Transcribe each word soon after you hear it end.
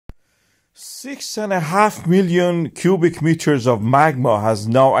6.5 million cubic meters of magma has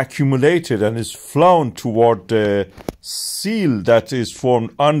now accumulated and is flown toward the seal that is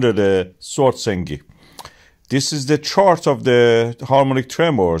formed under the Svartsengi. This is the chart of the harmonic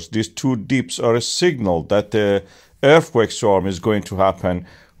tremors. These two dips are a signal that the earthquake storm is going to happen.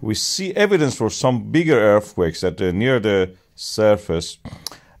 We see evidence for some bigger earthquakes near the surface.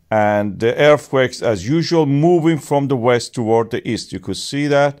 And the earthquakes, as usual, moving from the west toward the east. You could see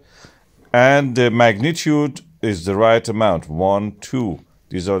that. And the magnitude is the right amount, 1, 2.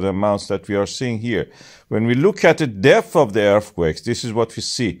 These are the amounts that we are seeing here. When we look at the depth of the earthquakes, this is what we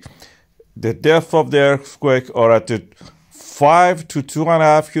see. The depth of the earthquake are at the 5 to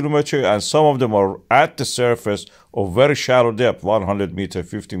 2.5 kilometers, and some of them are at the surface of very shallow depth, 100 meter,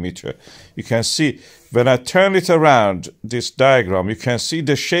 50 meter. You can see, when I turn it around, this diagram, you can see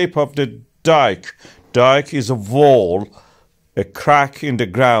the shape of the dike. Dike is a wall, a crack in the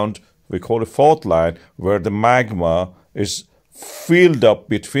ground, we call it fault line, where the magma is filled up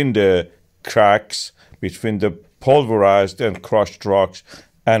between the cracks, between the pulverized and crushed rocks,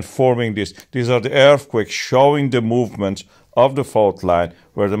 and forming this. These are the earthquakes showing the movement of the fault line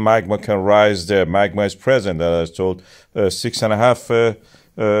where the magma can rise there. Magma is present, as I told,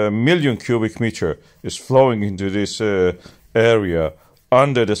 6.5 million cubic meter is flowing into this area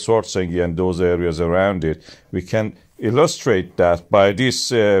under the Svartsengi and those areas around it. We can illustrate that by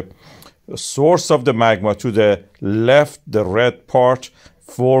this source of the magma to the left, the red part,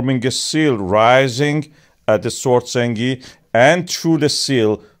 forming a seal rising at the Svartsengi, and through the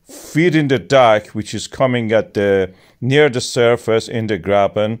seal feeding the dike, which is coming at the near the surface in the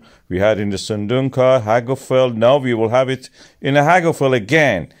graben. We had in the Sundunka, Hagafell. Now we will have it in a Hagafell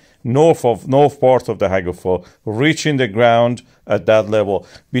again, north part of the Hagafell, reaching the ground at that level.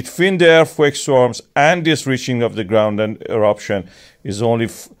 Between the earthquake storms and this reaching of the ground and eruption is only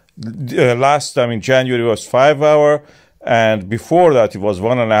last time in January was 5 hours, and before that it was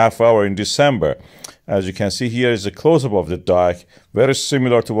 1.5 hours in December. As you can see, here is a close-up of the dike, very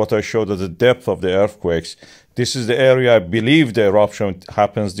similar to what I showed at the depth of the earthquakes. This is the area I believe the eruption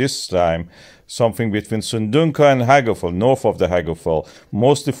happens this time, something between Sundunka and Hagafell, north of the Hagafell.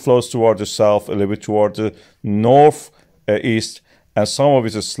 Mostly flows toward the south, a little bit toward the north-east, and some of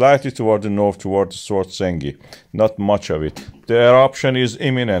it is slightly toward the north, toward the Svartsengi. Not much of it. The eruption is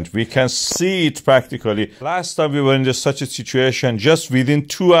imminent. We can see it practically. Last time we were in such a situation, just within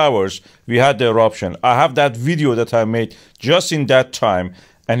 2 hours, we had the eruption. I have that video that I made just in that time,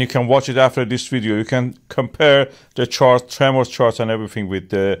 and you can watch it after this video. You can compare the chart, tremors charts and everything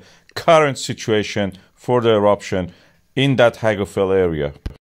with the current situation for the eruption in that Hagafell area.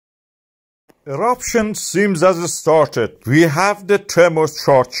 Eruption seems as it started. We have the tremors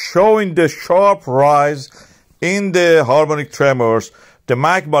chart showing the sharp rise in the harmonic tremors. The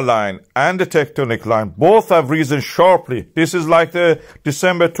magma line and the tectonic line both have risen sharply. This is like the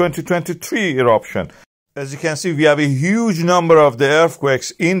December 2023 eruption. As you can see, we have a huge number of the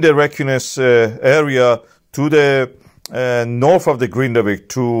earthquakes in the Reykjanes area to the north of the Grindavik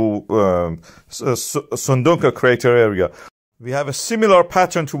to Sundunka crater area. We have a similar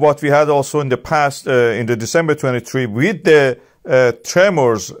pattern to what we had also in the past, in the December 23, with the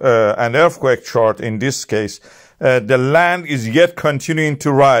tremors and earthquake chart in this case. The land is yet continuing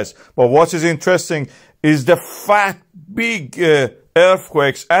to rise. But what is interesting is the fat, big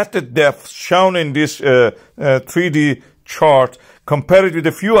earthquakes at the depth shown in this 3D chart. Compared with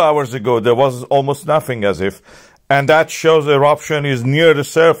a few hours ago, there was almost nothing as if. And that shows eruption is near the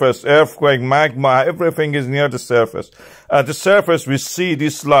surface, earthquake, magma, everything is near the surface. At the surface, we see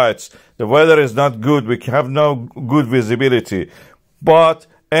these lights. The weather is not good. We have no good visibility. But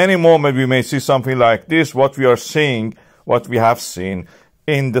any moment we may see something like this, what we are seeing, what we have seen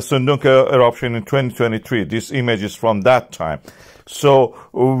in the Sundunka eruption in 2023. This image is from that time. So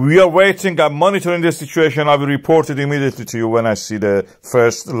we are waiting. I'm monitoring the situation. I will report it immediately to you when I see the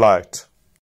first light.